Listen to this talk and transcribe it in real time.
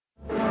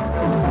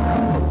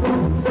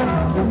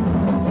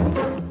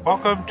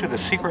Welcome to the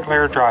Secret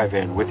Lair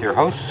Drive-In with your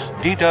hosts,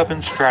 D-Dub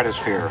and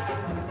Stratosphere.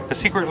 The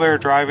Secret Lair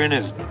Drive-In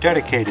is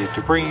dedicated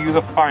to bringing you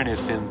the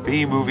finest in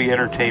B-movie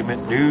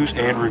entertainment, news,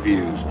 and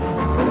reviews.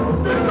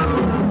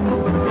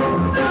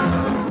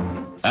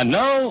 And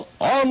now,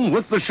 on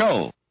with the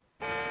show.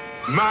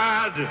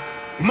 Mad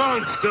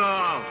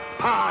Monster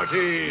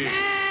Party!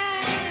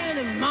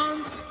 Mad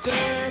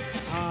Monster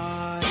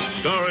Party!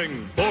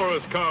 Starring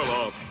Boris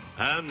Karloff,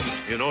 and,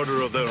 in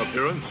order of their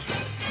appearance,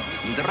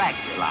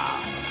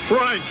 Dracula,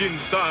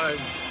 Frankenstein,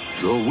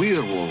 the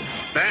werewolf,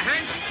 the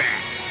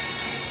Hunchback,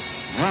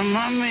 the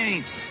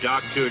mummy,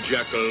 Dr.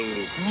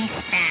 Jekyll, Mr.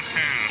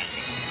 Hyde,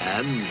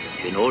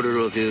 and, in order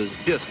of his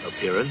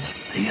disappearance,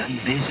 the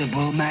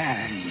invisible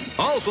man.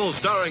 also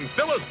starring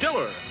Phyllis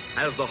Diller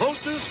as the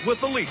hostess with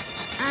the least.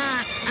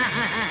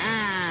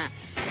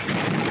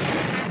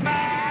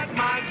 Mad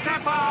Monster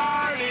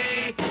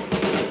Party!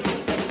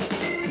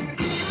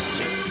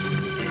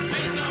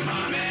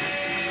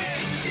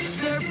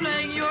 They're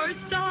playing your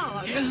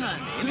song,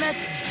 honey.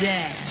 Let's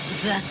dance.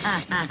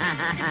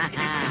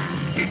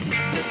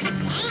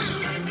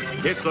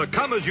 It's a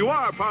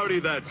come-as-you-are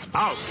party that's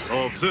out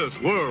of this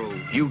world.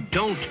 You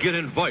don't get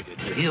invited.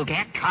 You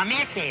get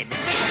committed.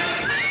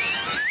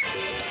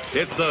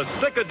 It's a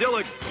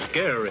psychedelic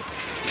scary.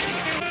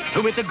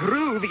 With the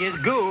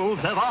grooviest ghouls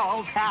of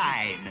all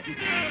time.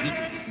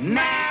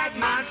 Mad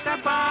Monster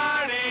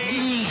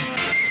Party!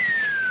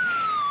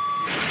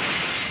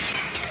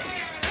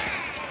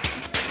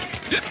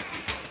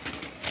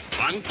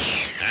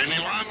 Lunch,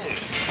 anyone?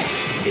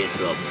 It's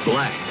a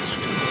blast.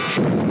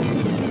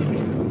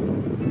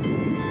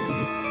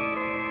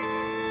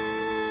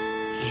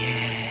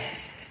 Yeah.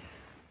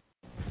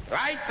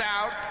 Lights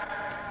out.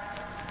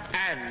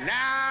 And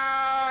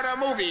now the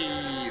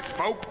movies,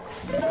 folks.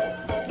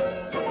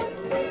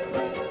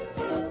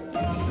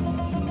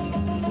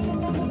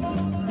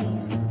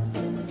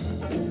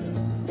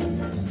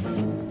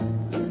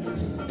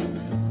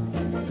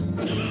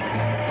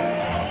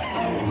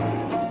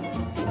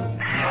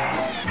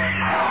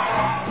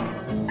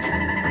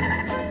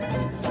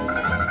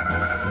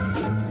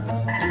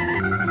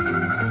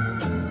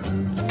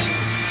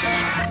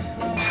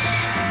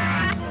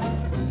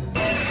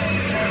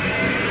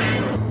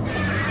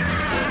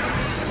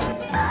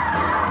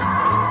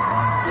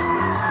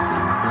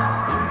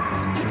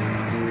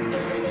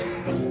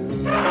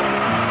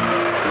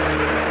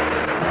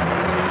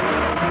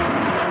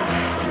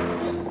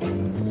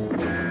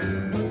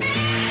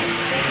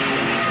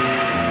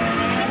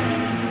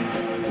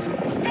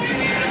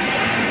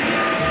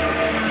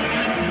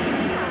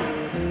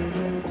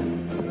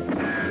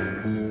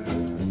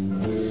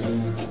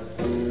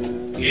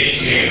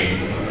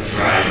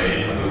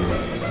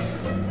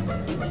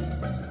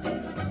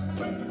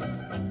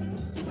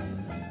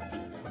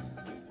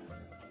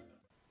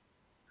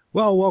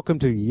 Well, welcome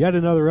to yet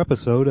another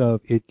episode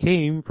of It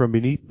Came From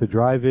Beneath the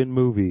Drive-In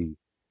Movie.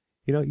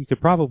 You know, you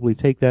could probably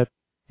take that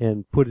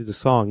and put it a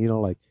song, you know,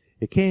 like,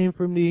 It came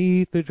from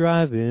beneath the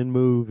drive-in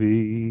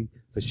movie,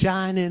 the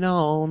shining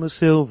on the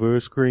silver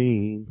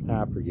screen.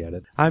 Forget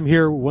it. I'm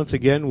here once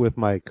again with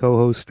my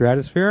co-host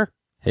Stratosphere.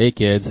 Hey,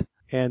 kids.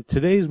 And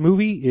today's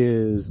movie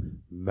is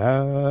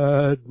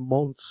Mad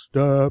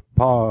Monster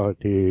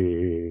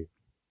Party.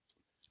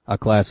 A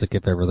classic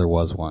if ever there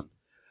was one.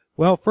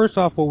 Well, first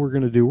off, what we're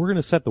going to do, we're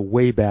going to set the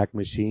Wayback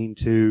Machine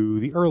to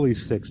the early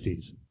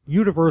 60s.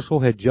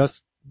 Universal had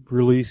just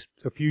released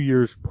a few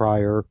years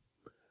prior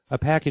a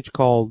package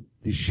called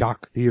the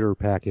Shock Theater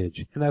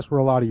Package, and that's where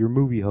a lot of your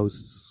movie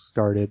hosts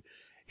started,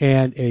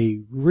 and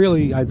a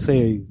really, I'd say,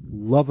 a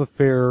love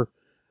affair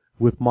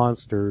with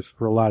monsters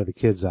for a lot of the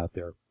kids out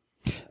there.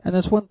 And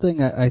that's one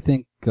thing I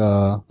think,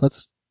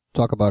 let's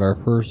talk about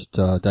our first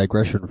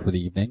digression for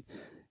the evening,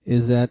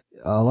 is that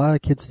a lot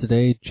of kids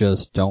today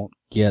just don't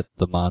get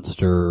the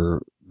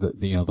monster,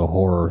 the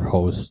horror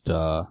host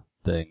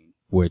thing,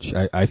 which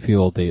I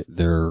feel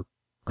their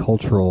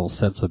cultural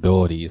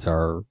sensibilities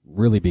are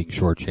really being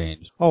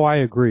shortchanged. Oh, I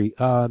agree.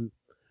 I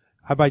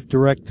might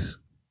direct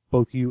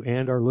both you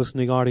and our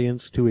listening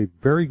audience to a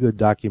very good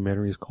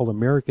documentary. It's called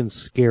American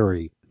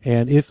Scary,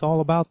 and it's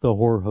all about the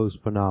horror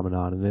host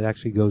phenomenon, and it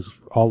actually goes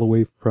all the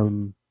way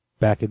from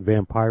back at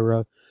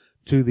Vampira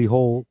to the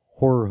whole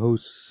horror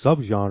host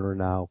subgenre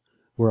now,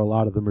 where a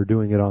lot of them are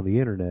doing it on the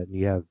internet, and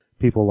you have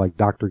people like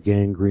Dr.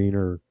 Gangrene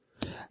or...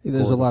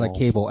 There's a lot of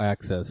cable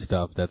access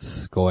stuff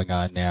that's going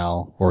on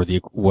now, or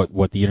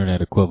what the internet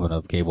equivalent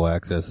of cable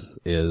access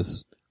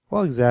is.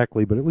 Well,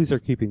 exactly, but at least they're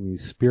keeping the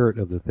spirit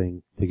of the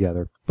thing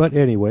together. But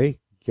anyway,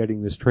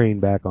 getting this train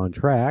back on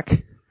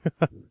track,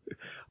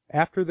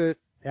 after the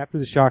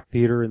Shock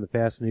Theater and the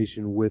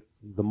fascination with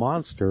the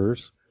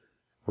monsters,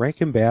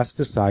 Rankin Bass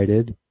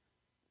decided,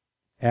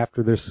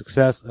 after their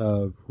success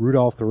of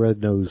Rudolph the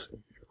Red-Nosed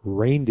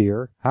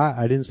Reindeer.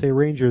 I didn't say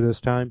Ranger this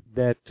time.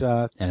 That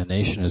and a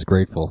nation is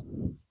grateful.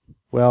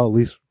 Well, at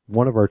least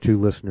one of our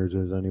two listeners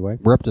is anyway.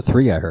 We're up to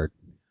 3, I heard.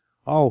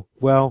 Oh,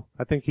 well,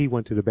 I think he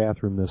went to the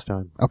bathroom this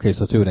time. Okay,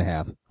 so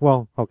 2.5.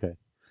 Well, okay.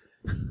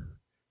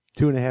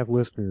 2.5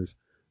 listeners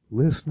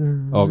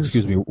Listeners. Oh,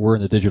 excuse me. We're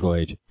in the digital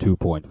age.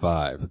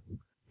 2.5.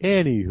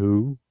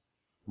 Anywho,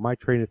 my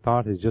train of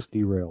thought has just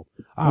derailed.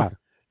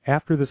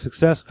 After the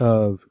success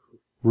of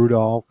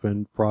Rudolph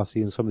and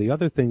Frosty and some of the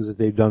other things that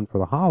they've done for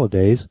the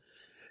holidays,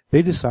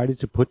 they decided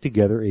to put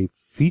together a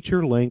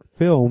feature-length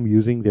film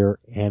using their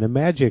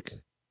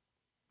Animagic,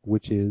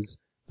 which is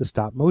the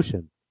stop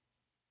motion.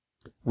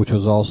 Which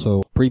was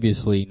also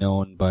previously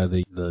known by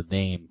the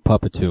name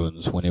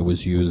Puppetoons when it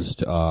was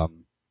used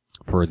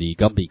for the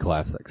Gumby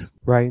Classics.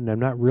 Right, and I'm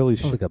not really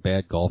sure. Sounds like a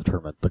bad golf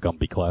tournament, the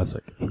Gumby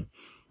Classic.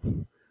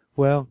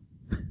 Well,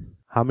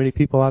 how many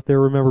people out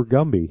there remember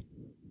Gumby?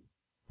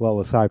 Well,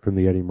 aside from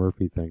the Eddie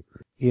Murphy thing.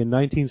 In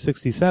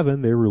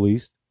 1967, they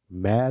released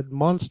Mad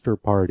Monster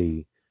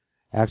Party.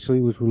 Actually,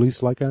 it was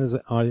released like as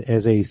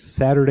a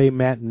Saturday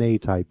matinee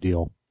type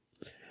deal.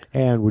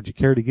 And would you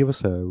care to give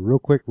us a real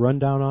quick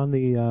rundown on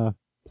the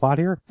plot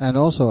here? And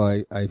also,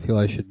 I feel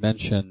I should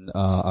mention,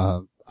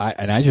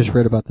 I just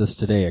read about this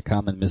today, a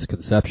common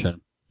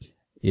misconception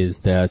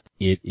is that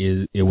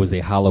it was a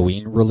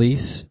Halloween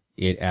release.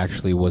 It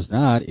actually was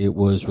not. It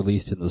was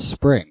released in the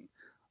spring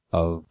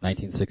of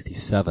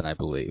 1967, I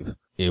believe.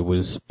 It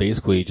was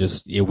basically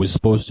it was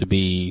supposed to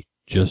be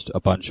just a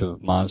bunch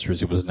of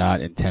monsters. It was not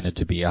intended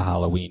to be a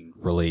Halloween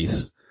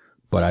release.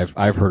 But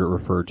I've heard it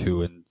referred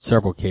to in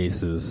several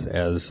cases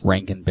as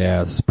Rankin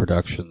Bass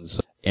Production's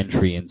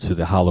entry into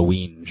the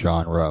Halloween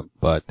genre,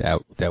 but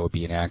that would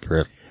be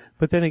inaccurate.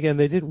 But then again,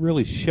 they didn't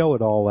really show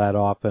it all that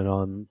often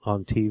on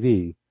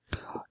TV.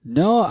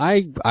 No,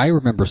 I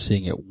remember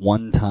seeing it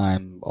one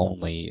time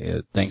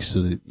only. Thanks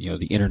to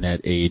the internet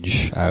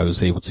age, I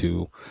was able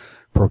to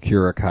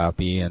procure a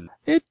copy, and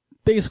it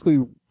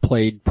basically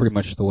played pretty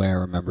much the way I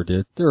remembered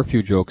it. There are a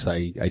few jokes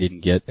I didn't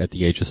get at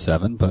the age of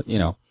 7, but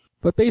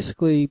But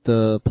basically,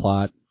 the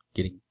plot,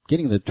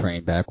 getting the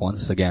train back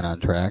once again on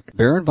track.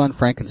 Baron von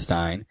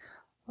Frankenstein,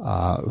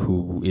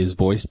 who is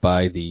voiced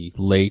by the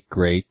late,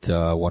 great,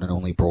 one and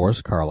only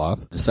Boris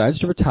Karloff, decides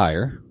to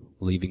retire,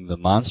 leaving the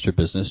monster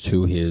business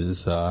to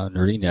his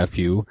nerdy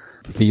nephew,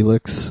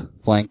 Felix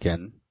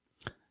Flanken,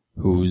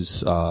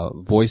 who's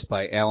voiced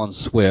by Alan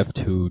Swift,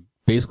 who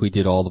basically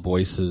did all the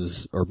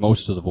voices, or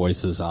most of the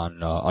voices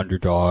on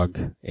Underdog,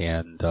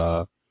 and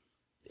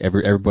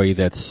everybody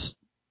that's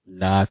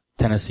not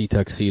Tennessee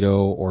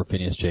Tuxedo or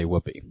Phineas J.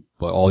 Whoopi,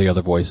 but all the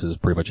other voices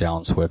pretty much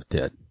Alan Swift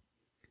did.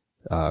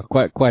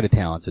 Quite a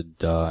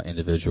talented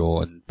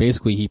individual, and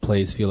basically he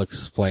plays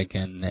Felix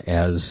Flanken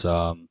as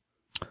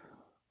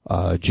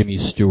Jimmy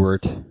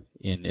Stewart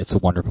in It's a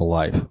Wonderful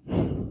Life.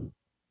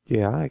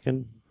 Yeah, I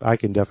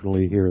can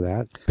definitely hear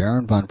that.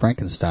 Baron von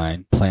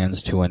Frankenstein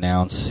plans to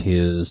announce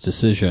his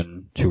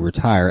decision to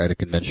retire at a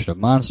convention of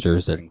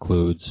monsters that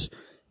includes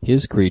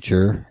his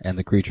creature and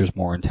the creature's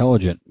more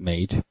intelligent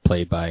mate,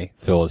 played by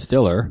Phyllis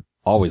Diller,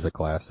 always a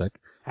classic.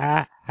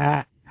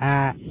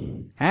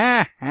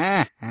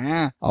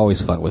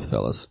 Always fun with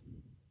Phyllis.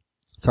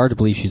 It's hard to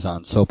believe she's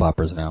on soap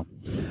operas now.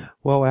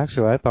 Well,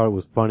 actually, I thought it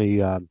was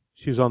funny.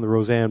 She was on the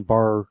Roseanne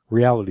Barr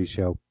reality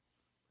show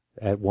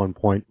at one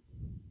point.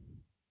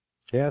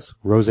 Yes,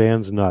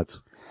 Roseanne's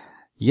nuts.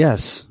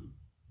 Yes.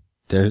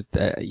 There's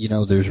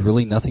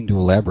really nothing to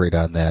elaborate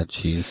on that.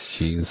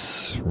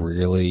 She's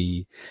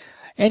really...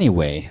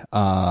 Anyway,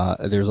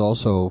 there's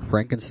also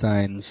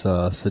Frankenstein's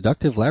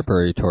seductive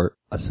laboratory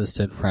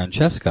assistant,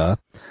 Francesca,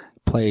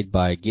 played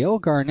by Gail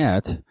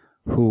Garnett,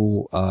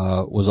 who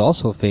was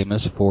also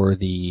famous for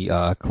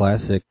the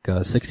classic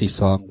 60s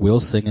song We'll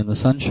Sing in the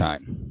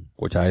Sunshine,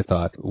 which I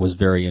thought was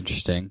very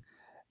interesting.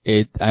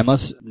 I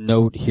must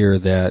note here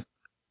that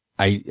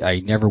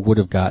I never would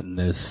have gotten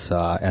this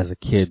as a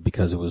kid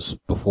because it was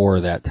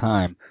before that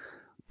time.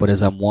 But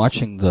as I'm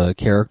watching the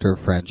character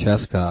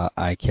Francesca,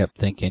 I kept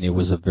thinking it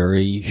was a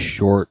very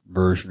short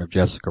version of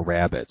Jessica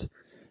Rabbit,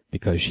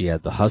 because she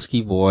had the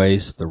husky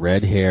voice, the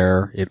red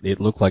hair. It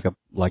looked like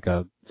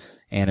a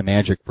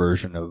Animagic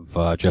version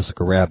of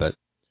Jessica Rabbit.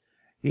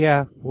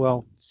 Yeah,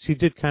 well, she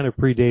did kind of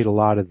predate a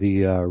lot of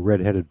the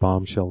red-headed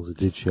bombshells that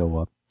did show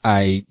up.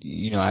 I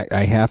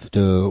have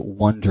to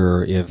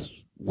wonder if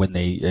when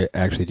they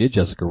actually did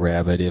Jessica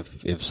Rabbit,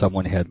 if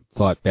someone had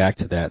thought back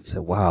to that and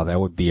said, wow, that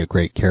would be a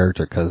great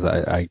character, because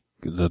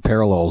the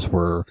parallels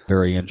were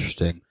very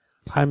interesting.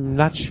 I'm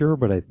not sure,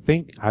 but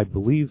I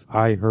believe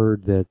I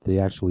heard that they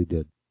actually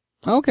did.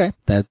 Okay,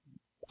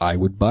 I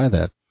would buy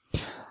that.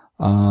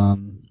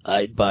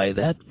 I'd buy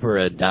that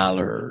for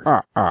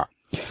 $1.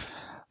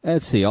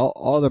 Let's see,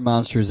 all other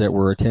monsters that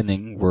were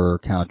attending were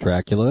Count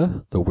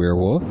Dracula, the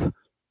werewolf,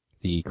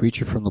 the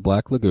creature from the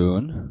Black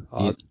Lagoon,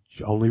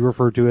 only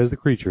referred to as the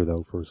creature,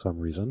 though, for some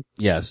reason.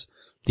 Yes.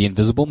 The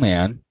Invisible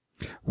Man,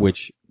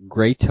 which,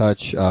 great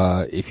touch,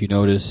 if you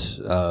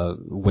notice,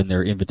 when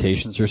their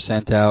invitations are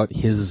sent out,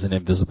 his is an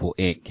invisible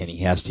ink, and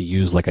he has to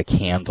use like a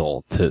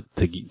candle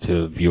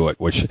to view it,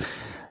 which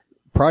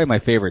probably my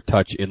favorite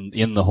touch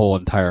in the whole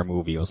entire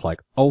movie. It was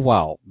like, oh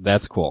wow,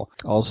 that's cool.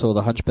 Also,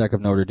 The Hunchback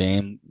of Notre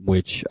Dame,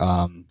 which,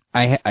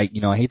 I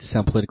hate to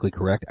sound politically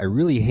correct. I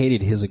really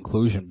hated his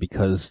inclusion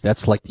because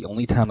that's like the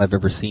only time I've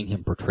ever seen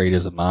him portrayed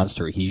as a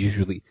monster. He's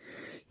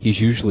he's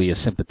usually a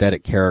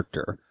sympathetic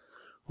character.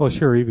 Well,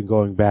 sure, even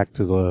going back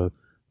to the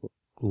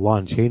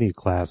Lon Chaney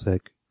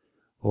classic,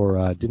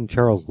 or didn't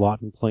Charles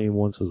Lawton play him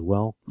once as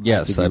well?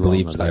 Yes, I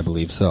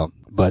believe so.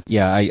 But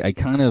yeah, I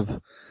kind of,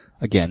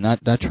 again, not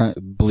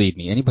trying. Believe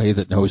me, anybody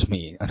that knows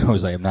me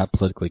knows I am not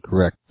politically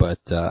correct. But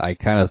I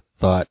kind of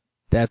thought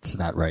that's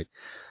not right.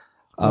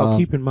 Well,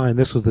 keep in mind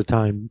this was the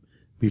time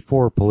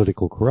before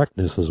political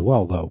correctness as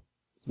well, though.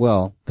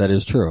 Well, that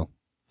is true.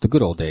 The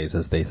good old days,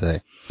 as they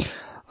say.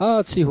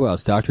 Let's see who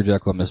else. Dr.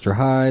 Jekyll and Mr.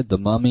 Hyde, The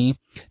Mummy.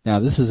 Now,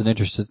 this is an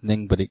interesting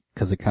thing, but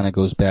because it kind of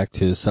goes back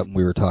to something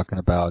we were talking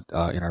about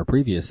in our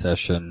previous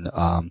session.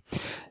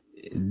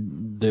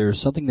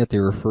 There's something that they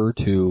refer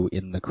to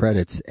in the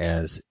credits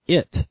as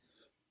It,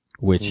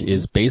 which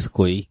is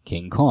basically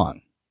King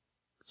Kong.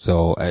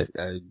 So,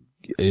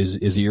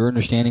 is your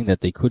understanding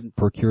that they couldn't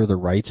procure the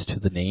rights to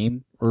the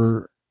name,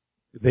 or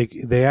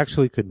they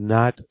actually could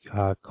not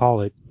call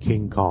it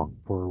King Kong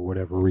for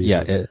whatever reason?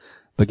 Yeah,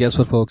 but guess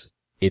what, folks?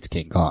 It's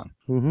King Kong.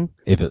 Mm-hmm.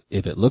 If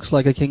it looks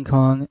like a King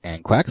Kong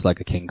and quacks like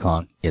a King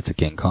Kong, it's a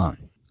King Kong.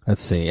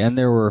 Let's see. And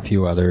there were a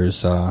few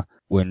others.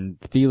 When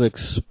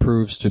Felix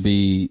proves to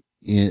be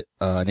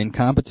an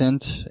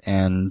incompetent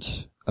and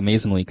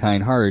amazingly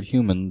kind-hearted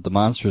human, the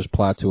monsters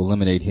plot to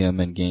eliminate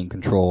him and gain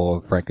control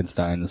of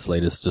Frankenstein's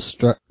latest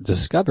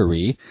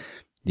discovery,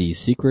 the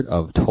secret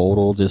of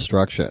total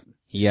destruction.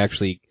 He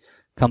actually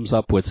comes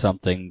up with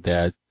something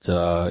that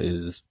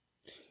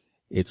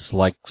it's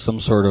like some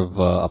sort of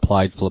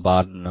applied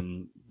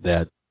phlebotomy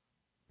that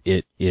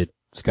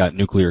it's got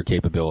nuclear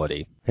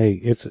capability. Hey,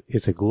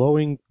 it's a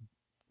glowing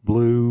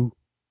blue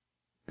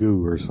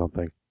goo or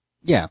something.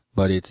 Yeah,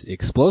 but it's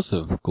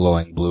explosive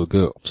glowing blue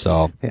goo.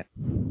 So, yeah.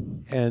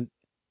 And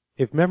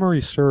if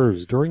memory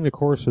serves, during the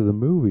course of the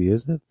movie,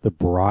 isn't it the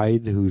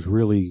bride who's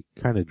really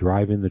kind of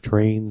driving the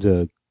train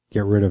to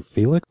get rid of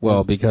Felix?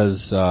 Well,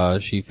 because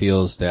she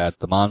feels that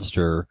the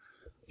monster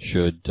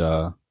should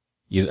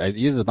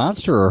either the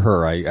monster or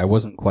her. I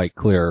wasn't quite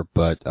clear,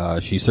 but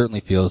she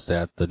certainly feels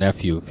that the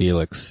nephew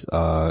Felix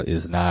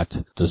does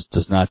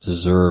not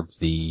deserve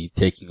the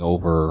taking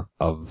over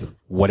of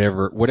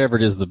whatever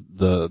it is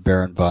the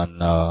Baron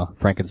von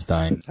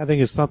Frankenstein. I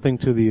think it's something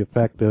to the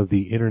effect of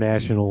the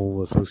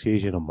International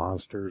Association of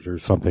Monsters or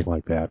something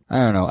like that. I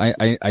don't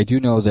know. I do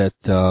know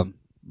that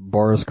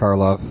Boris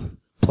Karloff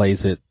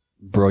plays it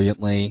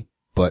brilliantly,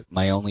 but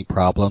my only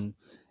problem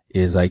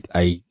is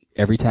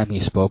every time he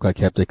spoke, I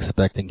kept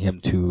expecting him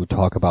to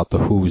talk about the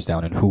Who's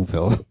down in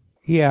Whoville.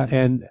 Yeah,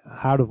 and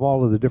out of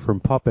all of the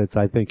different puppets,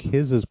 I think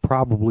his is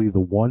probably the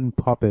one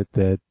puppet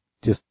that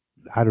just,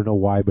 I don't know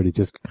why, but it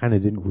just kind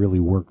of didn't really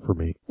work for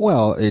me.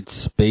 Well, I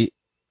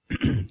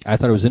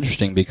thought it was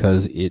interesting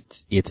because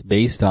it's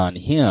based on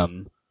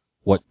him,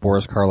 what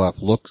Boris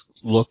Karloff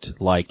looked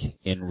like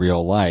in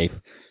real life.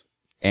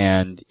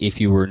 And if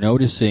you were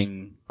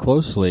noticing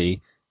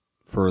closely,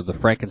 for the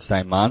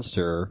Frankenstein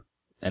monster,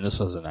 and this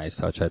was a nice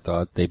touch, I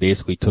thought, they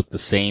basically took the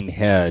same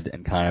head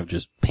and kind of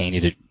just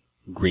painted it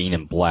green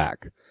and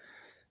black,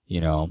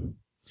 you know.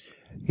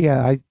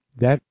 Yeah,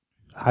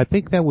 I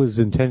think that was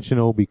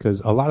intentional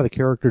because a lot of the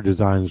character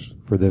designs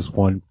for this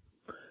one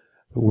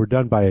were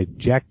done by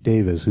Jack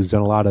Davis, who's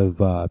done a lot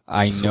of...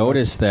 I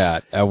noticed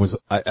that.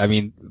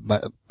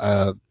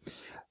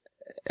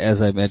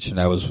 As I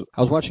mentioned, I was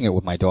watching it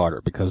with my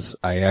daughter because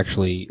I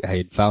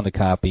had found a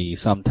copy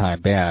some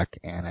time back,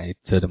 and I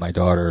said to my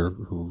daughter,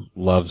 who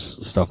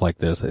loves stuff like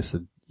this, I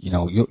said,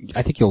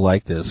 I think you'll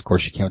like this. Of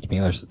course, she came up to me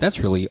and said, "That's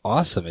really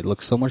awesome. It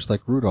looks so much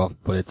like Rudolph,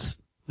 but it's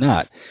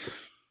not."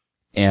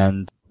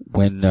 And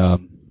when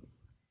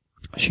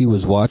she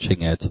was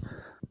watching it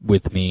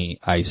with me,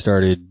 I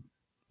started,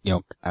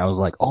 I was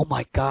like, "Oh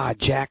my God,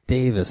 Jack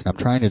Davis!" And I'm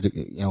trying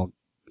to,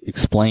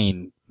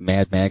 explain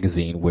Mad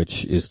Magazine,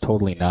 which is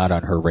totally not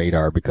on her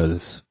radar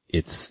because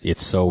it's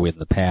so in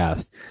the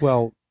past.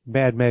 Well,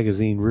 Mad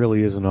Magazine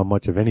really isn't on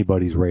much of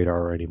anybody's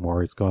radar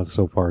anymore. It's gone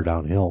so far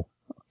downhill.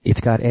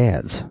 It's got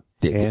ads.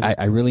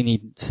 I really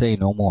need to say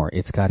no more.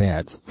 It's got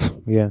ads.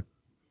 Yeah.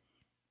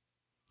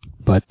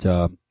 But,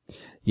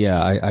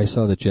 I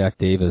saw that Jack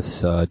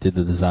Davis did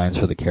the designs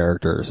for the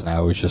characters, and I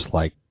was just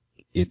like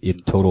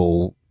in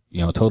total...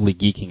 totally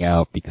geeking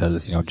out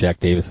because, Jack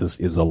Davis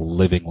is a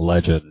living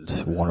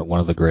legend, one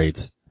of the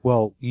greats.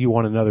 Well, you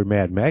want another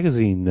Mad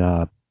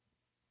Magazine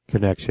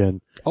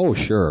connection. Oh,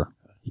 sure.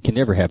 You can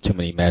never have too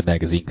many Mad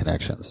Magazine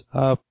connections.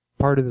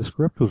 Part of the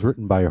script was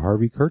written by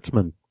Harvey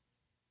Kurtzman.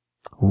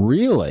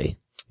 Really?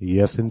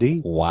 Yes,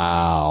 indeed.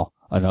 Wow.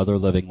 Another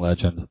living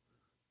legend.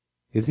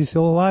 Is he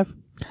still alive?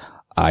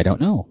 I don't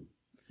know.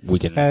 We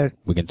can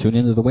tune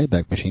into the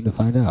Wayback Machine to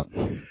find out.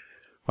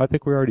 I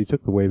think we already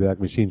took the Wayback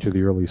Machine to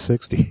the early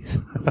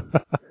 60s.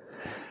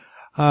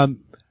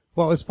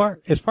 Well, as far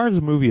as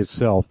the movie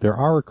itself, there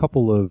are a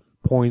couple of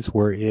points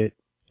where it,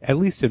 at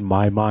least in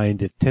my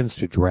mind, it tends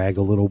to drag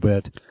a little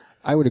bit.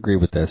 I would agree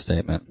with that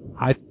statement.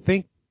 I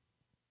think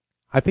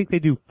they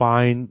do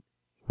fine,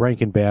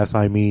 Rankin Bass,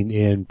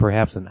 in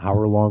perhaps an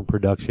hour-long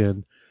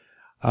production.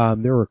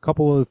 There were a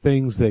couple of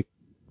things that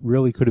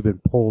really could have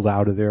been pulled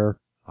out of there.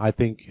 I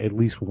think at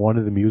least one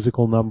of the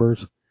musical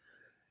numbers.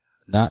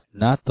 Not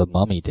the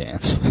mummy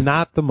dance.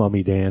 Not the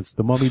mummy dance.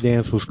 The mummy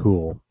dance was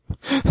cool.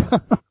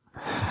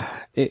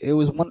 It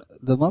was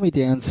the mummy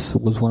dance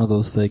was one of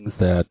those things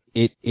that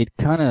it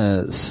kind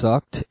of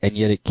sucked, and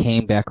yet it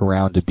came back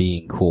around to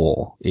being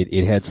cool.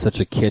 It had such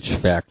a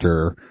kitsch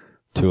factor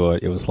to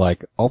it. It was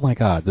like, oh my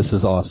god, this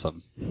is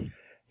awesome.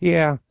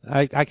 Yeah,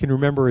 I can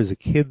remember as a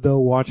kid though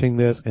watching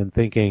this and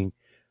thinking,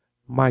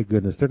 my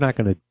goodness, they're not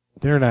gonna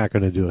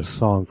do a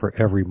song for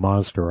every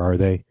monster, are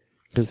they?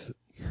 Because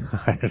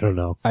I don't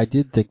know. I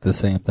did think the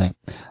same thing.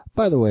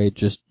 By the way,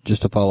 just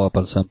to follow up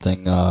on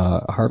something,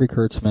 Harvey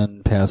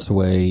Kurtzman passed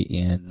away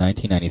in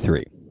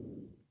 1993.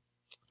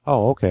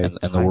 Oh, okay.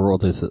 And the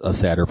world is a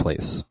sadder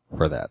place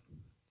for that.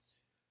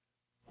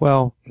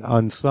 Well,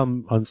 on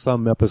some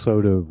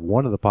episode of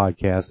one of the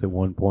podcasts at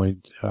one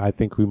point, I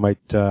think we might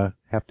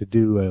have to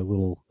do a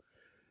little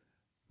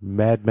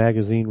Mad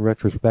Magazine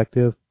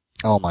retrospective.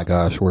 Oh my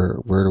gosh,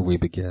 where do we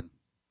begin?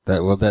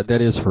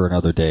 That is for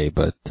another day,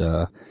 but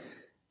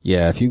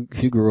yeah, if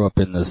you grew up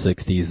in the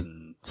 60s and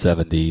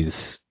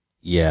 70s,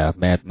 yeah,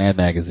 Mad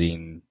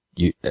Magazine,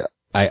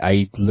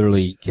 I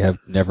literally have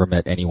never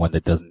met anyone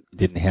that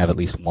didn't have at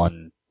least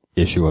one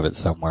issue of it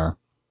somewhere.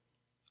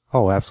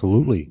 Oh,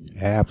 absolutely.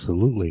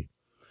 Absolutely.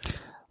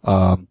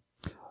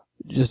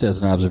 Just as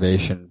an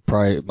observation,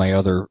 probably my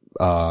other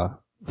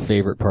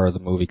favorite part of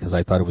the movie, because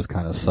I thought it was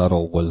kind of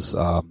subtle, was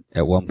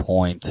at one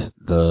point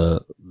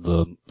the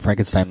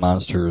Frankenstein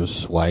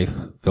monster's wife,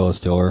 Phyllis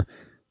Diller,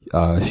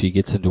 she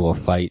gets into a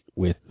fight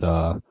with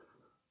the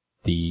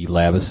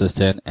lab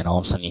assistant, and all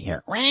of a sudden you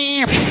hear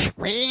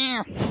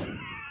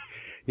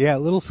yeah,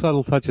 little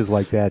subtle touches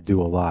like that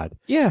do a lot.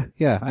 Yeah.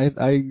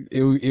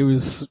 It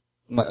was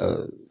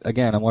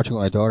again, I'm watching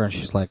with my daughter, and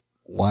she's like,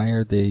 why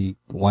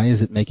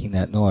is it making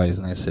that noise?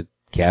 And I said,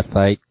 cat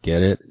fight,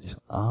 get it? She's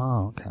like,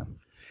 oh, okay.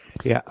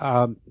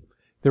 Yeah,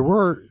 there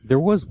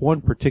was one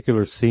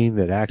particular scene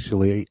that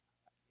actually,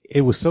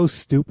 it was so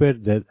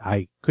stupid that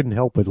I couldn't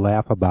help but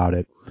laugh about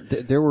it.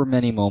 There were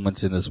many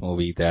moments in this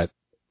movie that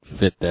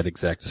fit that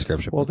exact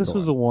description. Well, this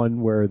was the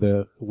one where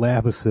the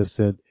lab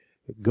assistant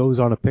goes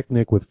on a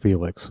picnic with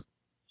Felix.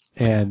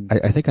 And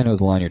I think I know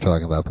the line you're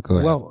talking about, but go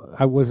ahead. Well,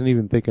 I wasn't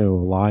even thinking of a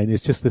line.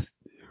 It's just this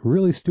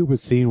really stupid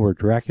scene where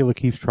Dracula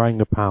keeps trying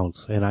to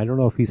pounce, and I don't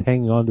know if he's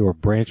hanging onto a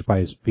branch by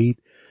his feet,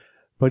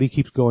 but he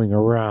keeps going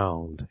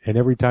around, and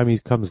every time he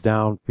comes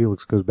down,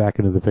 Felix goes back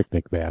into the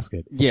picnic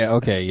basket. Yeah,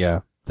 okay,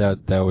 yeah.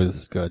 That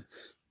was good.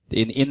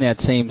 In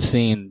that same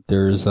scene,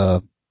 there's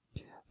a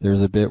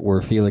bit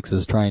where Felix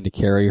is trying to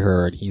carry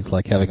her, and he's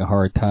like having a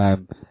hard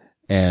time,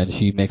 and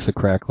she makes a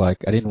crack like,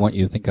 I didn't want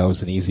you to think I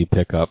was an easy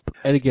pickup.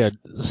 And again,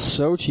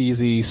 so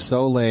cheesy,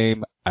 so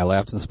lame, I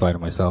laughed in spite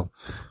of myself.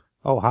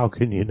 Oh, how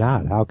can you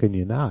not? How can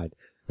you not?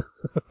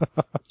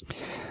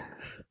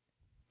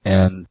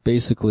 And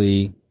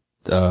basically,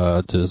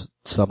 to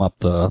sum up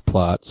the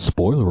plot,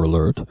 spoiler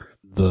alert,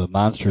 the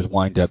monsters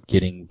wind up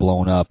getting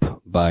blown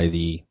up by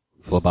the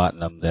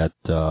phlebotinum that,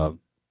 the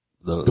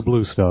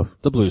blue stuff.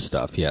 The blue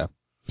stuff, yeah.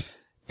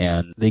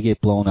 And they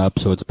get blown up,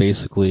 so it's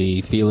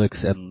basically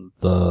Felix and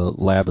the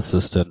lab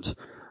assistant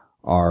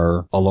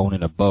are alone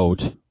in a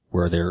boat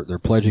where they're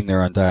pledging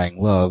their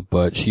undying love,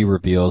 but she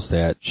reveals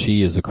that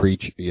she is a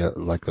creature,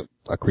 like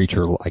a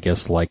creature, I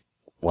guess, like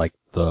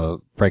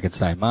the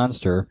Frankenstein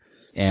monster.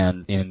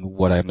 And in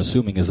what I'm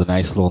assuming is a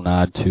nice little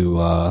nod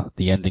to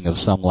the ending of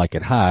Some Like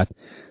It Hot,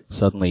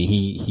 suddenly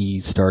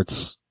he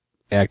starts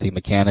acting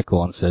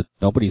mechanical and said,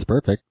 nobody's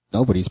perfect,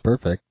 nobody's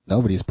perfect,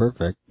 nobody's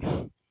perfect.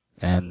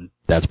 And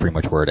that's pretty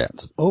much where it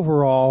ends.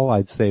 Overall,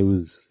 I'd say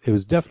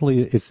it's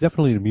definitely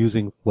an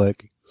amusing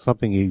flick,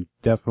 something you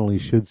definitely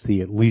should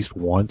see at least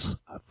once.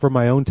 For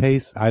my own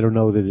taste, I don't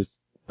know that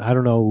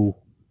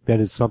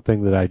it's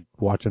something that I'd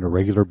watch on a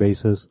regular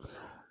basis.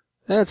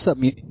 That's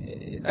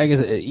something, I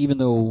guess, even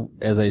though,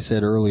 as I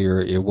said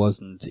earlier, it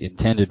wasn't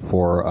intended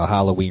for a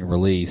Halloween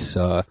release,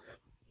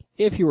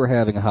 if you were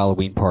having a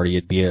Halloween party,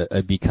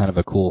 it'd be kind of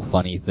a cool,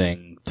 funny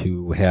thing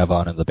to have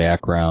on in the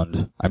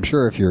background. I'm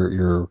sure if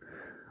you're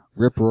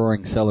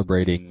rip-roaring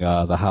celebrating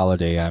the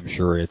holiday, I'm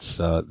sure it's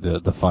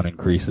the fun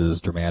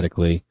increases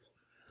dramatically.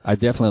 I'd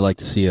definitely like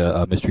to see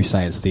a Mystery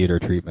Science Theater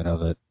treatment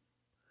of it.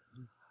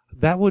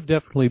 That would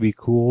definitely be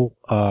cool,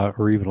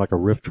 or even like a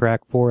riff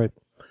track for it.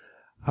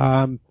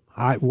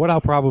 What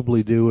I'll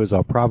probably do is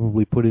I'll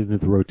probably put it into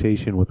the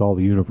rotation with all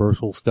the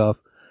Universal stuff,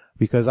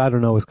 because I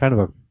don't know, it's kind of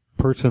a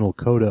personal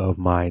coda of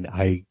mine.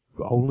 I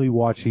only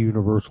watch the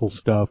Universal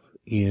stuff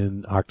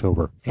in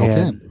October. Okay.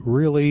 And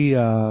really,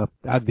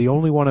 the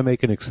only one I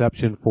make an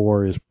exception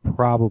for is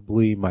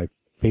probably my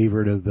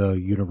favorite of the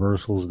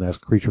Universals, and that's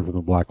Creature from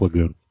the Black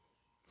Lagoon.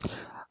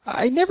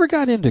 I never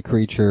got into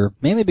Creature,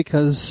 mainly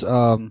because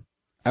I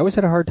always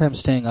had a hard time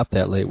staying up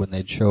that late when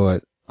they'd show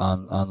it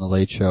on the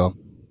Late Show.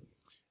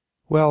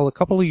 Well, a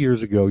couple of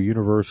years ago,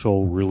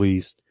 Universal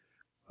released,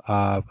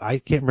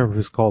 I can't remember if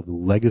it's called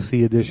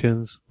Legacy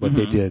Editions, but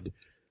they did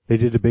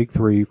the big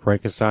three,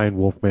 Frankenstein,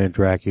 Wolfman,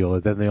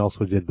 Dracula. Then they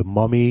also did The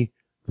Mummy,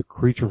 The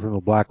Creature from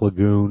the Black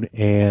Lagoon,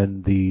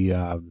 and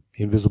The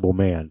Invisible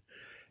Man.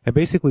 And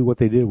basically what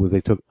they did was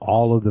they took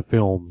all of the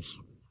films,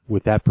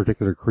 with that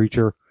particular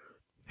creature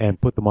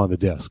and put them on the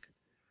disc.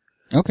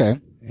 Okay.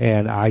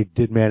 And I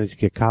did manage to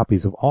get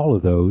copies of all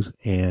of those,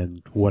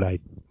 and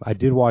I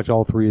did watch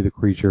all three of the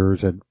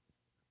creatures, and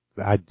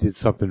I did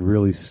something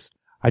really,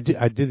 I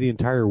did the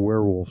entire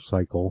werewolf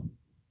cycle,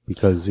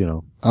 because,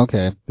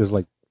 Okay. there's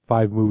like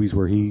 5 movies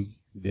where he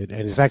did,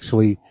 and it's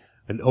actually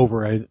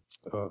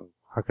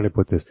how can I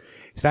put this?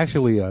 It's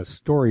actually a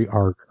story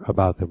arc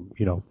about them,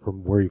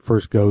 from where he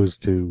first goes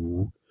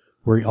to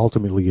where he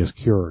ultimately is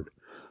cured.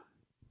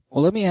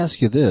 Well, let me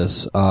ask you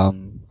this.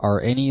 Are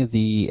any of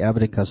the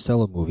Abbott and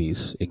Costello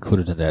movies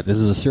included in that? This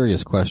is a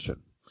serious question.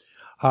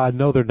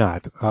 No, they're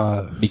not.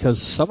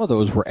 Because some of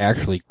those were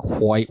actually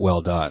quite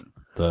well done.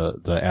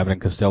 The Abbott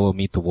and Costello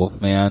Meet the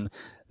Wolfman.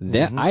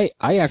 That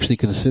I actually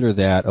consider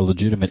that a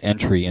legitimate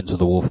entry into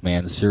the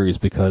Wolfman series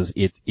because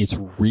it's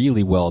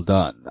really well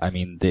done. I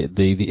mean,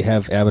 they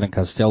have Abbott and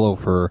Costello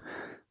for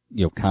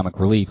comic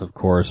relief, of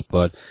course,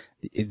 but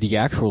the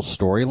actual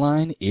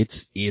storyline,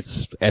 it's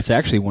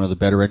actually one of the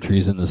better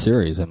entries in the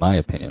series, in my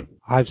opinion.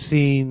 I've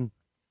seen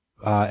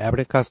Abbott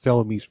and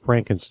Costello Meets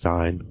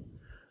Frankenstein,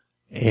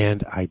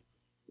 and I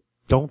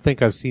don't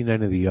think I've seen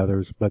any of the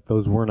others, but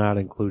those were not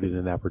included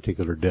in that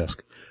particular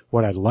disc.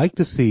 What I'd like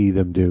to see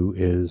them do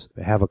is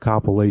have a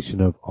compilation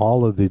of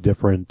all of the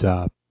different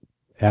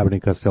Abbott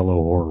and Costello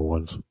horror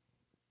ones.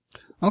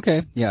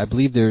 Okay, yeah, I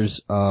believe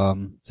there's, I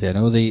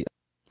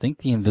think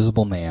The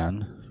Invisible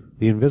Man.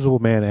 The Invisible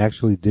Man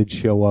actually did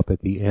show up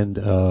at the end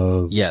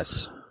of...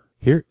 Yes.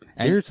 Here's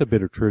a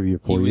bit of trivia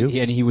for you.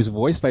 And he was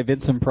voiced by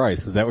Vincent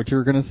Price. Is that what you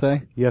were going to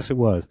say? Yes, it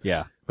was.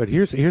 Yeah. But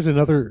here's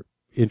another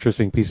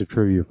interesting piece of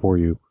trivia for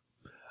you.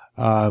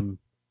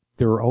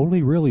 There were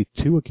only really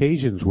 2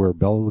 occasions where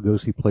Bela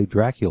Lugosi played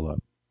Dracula.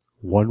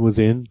 One was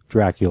in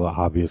Dracula,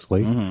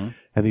 obviously, and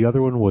the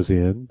other one was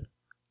in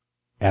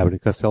Abbott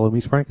and Costello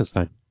Meets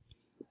Frankenstein.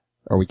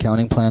 Are we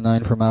counting Plan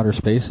 9 from Outer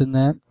Space in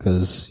that?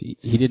 Because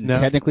he didn't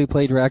technically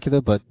play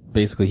Dracula, but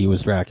basically he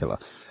was Dracula.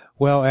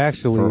 Well,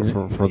 actually...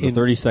 For the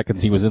 30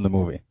 seconds he was in the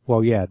movie.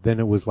 Well, yeah, then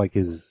it was like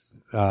his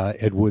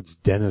Ed Wood's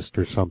dentist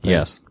or something.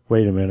 Yes.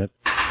 Wait a minute.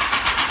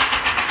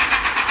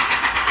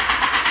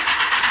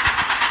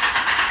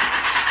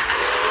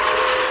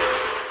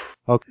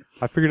 Okay,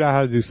 I figured out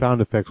how to do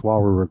sound effects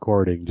while we're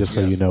recording, just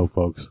so you know,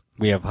 folks.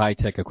 We have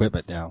high-tech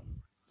equipment now.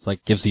 It's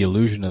like gives the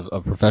illusion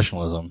of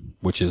professionalism,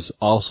 which is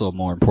also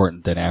more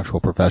important than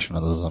actual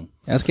professionalism.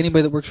 Ask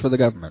anybody that works for the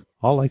government.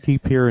 All I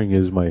keep hearing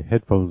is my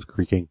headphones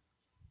creaking.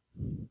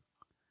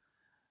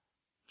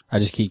 I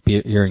just keep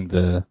hearing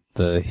the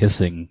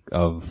hissing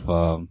of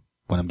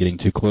when I'm getting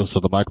too close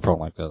to the microphone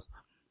like this.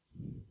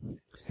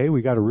 Hey,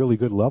 we got a really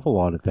good level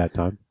on it that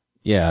time.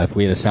 Yeah, if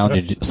we had a sound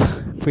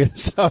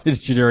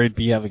engineer, he'd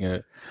be having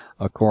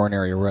a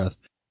coronary arrest.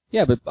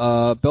 Yeah, but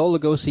Bela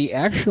Lugosi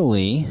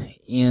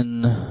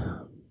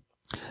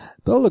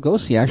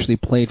actually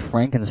played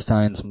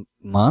Frankenstein's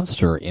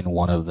monster in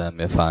one of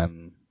them, if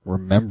I'm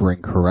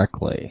remembering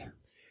correctly.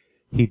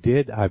 He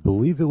did. I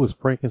believe it was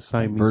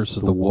Frankenstein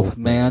versus the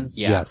Wolfman.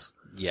 Yeah. Yes.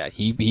 Yeah.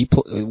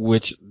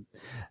 Which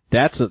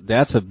that's a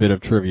bit of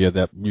trivia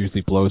that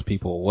usually blows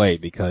people away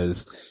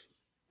because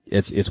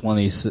it's one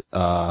of these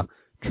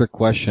trick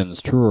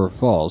questions, true or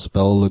false.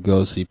 Bela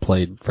Lugosi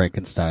played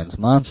Frankenstein's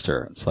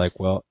monster. It's like,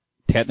 well,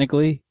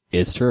 technically,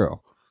 it's true.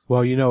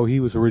 Well, he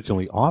was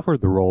originally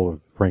offered the role of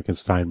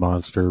Frankenstein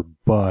monster,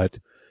 but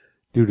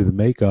due to the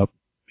makeup,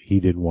 he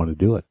didn't want to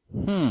do it.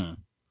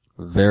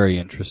 Very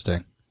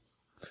interesting.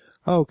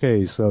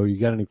 Okay, so you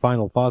got any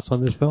final thoughts on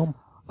this film?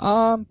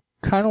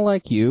 Kind of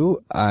like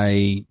you.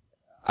 I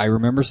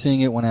remember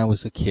seeing it when I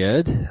was a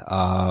kid.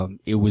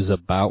 It was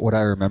about what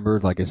I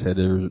remembered. Like I said,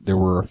 there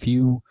were a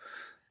few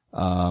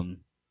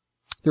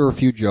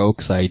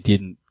jokes I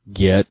didn't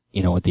get,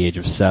 at the age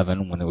of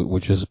 7,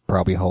 which is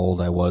probably how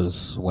old I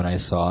was when I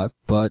saw it.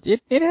 But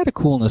it had a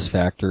coolness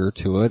factor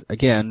to it.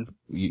 Again,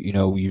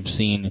 you've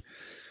seen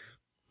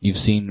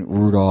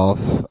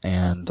Rudolph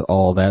and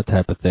all that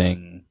type of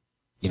thing,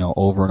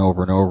 over and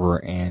over and over,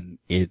 and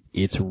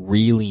it's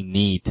really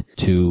neat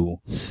to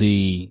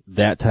see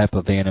that type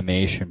of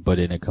animation, but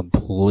in a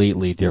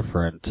completely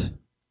different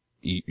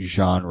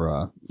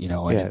genre,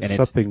 and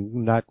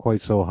something not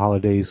quite so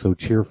holiday, so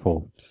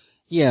cheerful.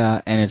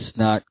 Yeah, and it's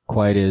not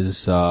quite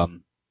as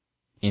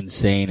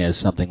insane as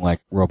something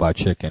like Robot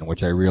Chicken,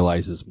 which I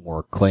realize is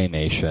more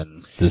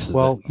claymation.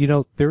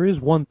 There is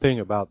one thing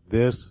about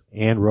this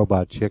and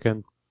Robot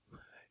Chicken.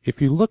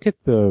 If you look at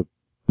the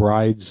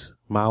bride's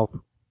mouth,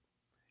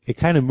 it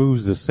kind of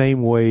moves the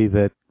same way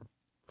that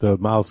the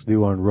mouths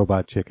do on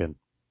Robot Chicken.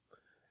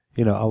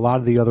 A lot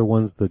of the other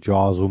ones, the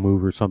jaws will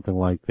move or something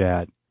like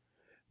that.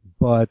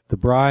 But the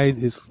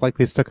bride, it's like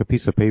they stuck a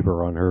piece of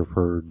paper on her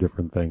for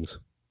different things.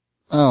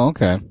 Oh,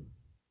 okay.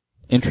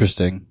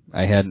 Interesting.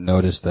 I hadn't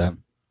noticed that.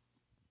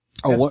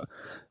 Oh,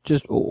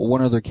 just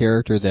one other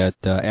character that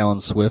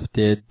Alan Swift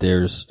did.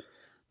 There's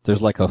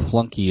like a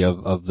flunky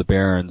of the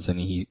Barons, and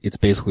it's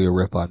basically a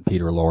rip on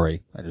Peter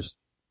Lorre. I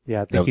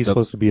think he's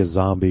supposed to be a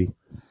zombie.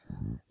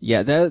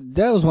 Yeah, that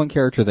was one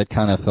character that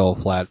kind of fell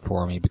flat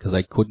for me because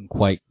I couldn't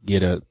quite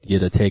get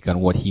a take on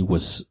what he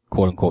was,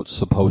 quote unquote,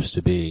 supposed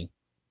to be.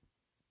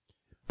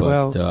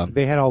 But, well,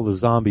 they had all the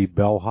zombie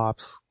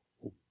bellhops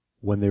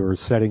when they were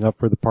setting up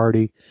for the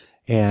party,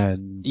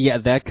 and yeah,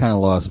 that kind of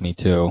lost me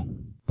too.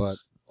 But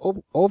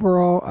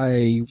overall,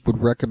 I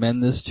would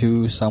recommend this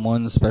to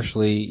someone,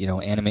 especially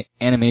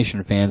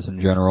animation fans in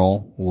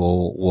general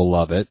will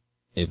love it,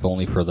 if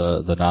only for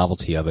the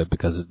novelty of it,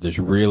 because there's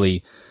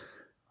really,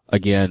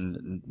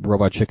 again,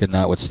 Robot Chicken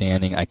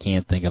notwithstanding, I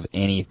can't think of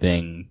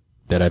anything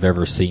that I've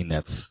ever seen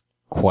that's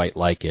quite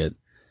like it.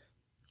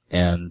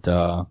 And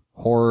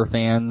horror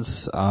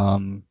fans,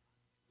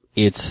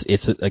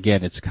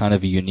 it's kind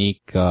of a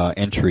unique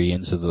entry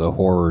into the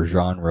horror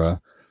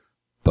genre,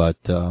 but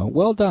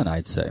well done,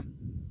 I'd say.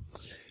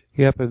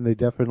 Yep, and they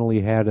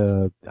definitely had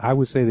an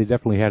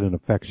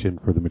affection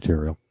for the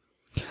material.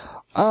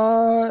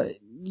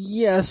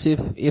 Yes,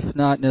 if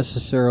not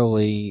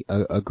necessarily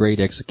a great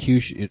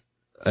execution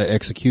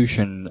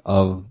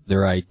of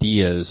their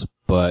ideas,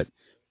 but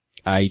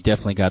I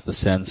definitely got the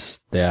sense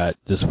that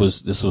this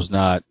was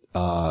not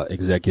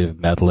executive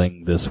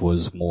meddling. This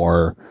was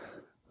more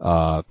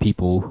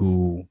people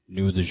who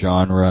knew the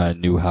genre and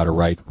knew how to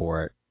write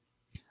for it.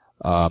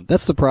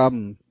 That's the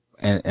problem,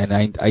 and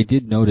I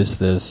did notice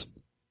this,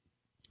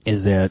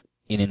 is that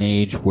in an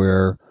age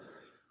where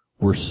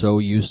we're so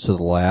used to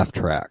the laugh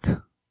track,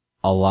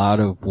 a lot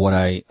of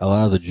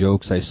the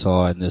jokes I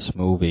saw in this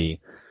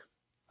movie,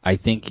 I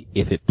think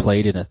if it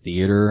played in a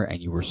theater and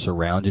you were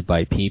surrounded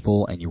by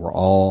people and you were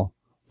all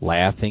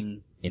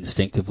laughing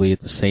instinctively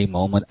at the same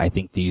moment, I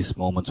think these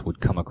moments would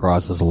come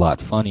across as a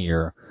lot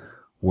funnier,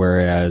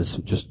 whereas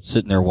just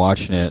sitting there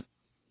watching it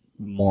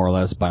more or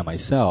less by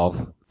myself,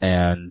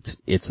 and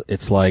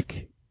it's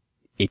like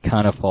it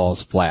kind of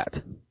falls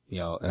flat.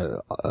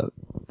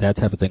 That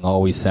type of thing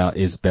always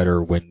is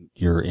better when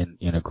you're in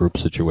a group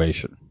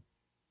situation.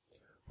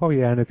 Oh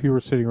yeah, and if you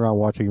were sitting around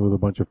watching it with a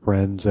bunch of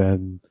friends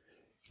and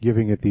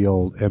giving it the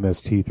old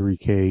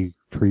MST3K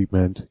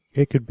treatment,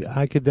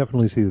 I could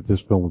definitely see that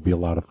this film would be a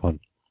lot of fun.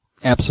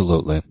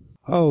 Absolutely.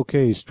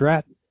 Okay,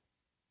 Strat.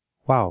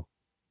 Wow.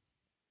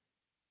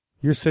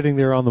 You're sitting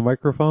there on the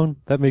microphone?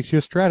 That makes you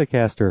a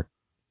Stratocaster.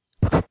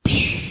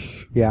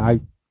 Yeah,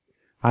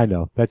 I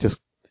know.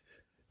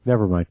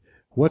 Never mind.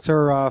 What's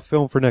our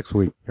film for next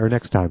week, or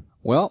next time?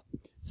 Well,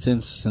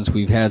 since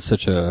we've had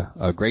such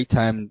a great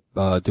time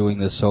doing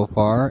this so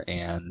far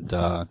and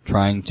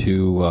trying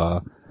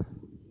to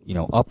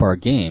up our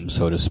game,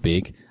 so to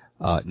speak,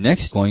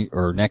 next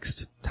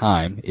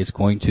time it's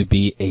going to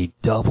be a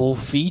double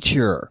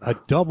feature. A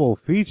double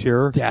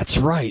feature? That's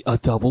right, a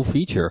double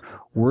feature.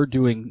 We're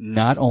doing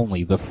not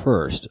only the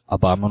first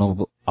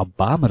abominable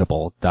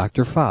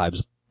Dr.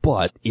 Phibes,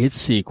 but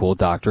its sequel,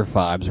 Dr.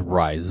 Phibes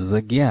Rises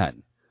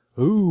Again.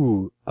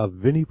 Ooh, a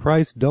Vinnie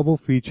Price double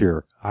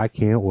feature. I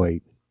can't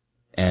wait.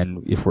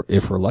 And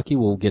if we're lucky,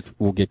 we'll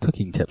get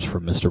cooking tips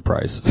from Mr.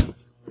 Price.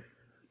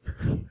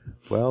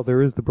 Well,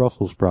 there is the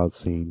Brussels sprout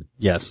scene.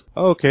 Yes.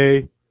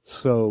 Okay,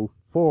 so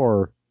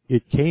for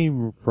It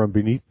Came From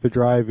Beneath the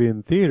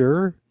Drive-In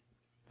Theater,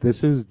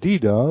 this is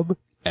D-Dub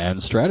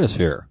and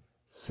Stratosphere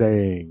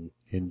saying,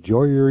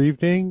 enjoy your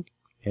evening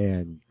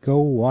and go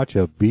watch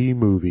a B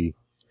movie.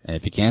 And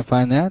if you can't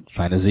find that,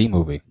 find a Z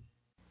movie.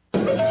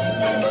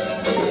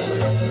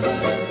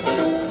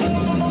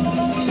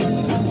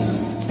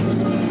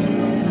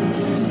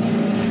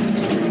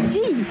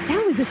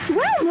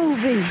 Swell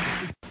movie.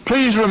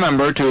 Please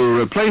remember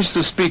to replace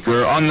the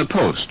speaker on the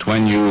post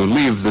when you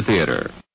leave the theater.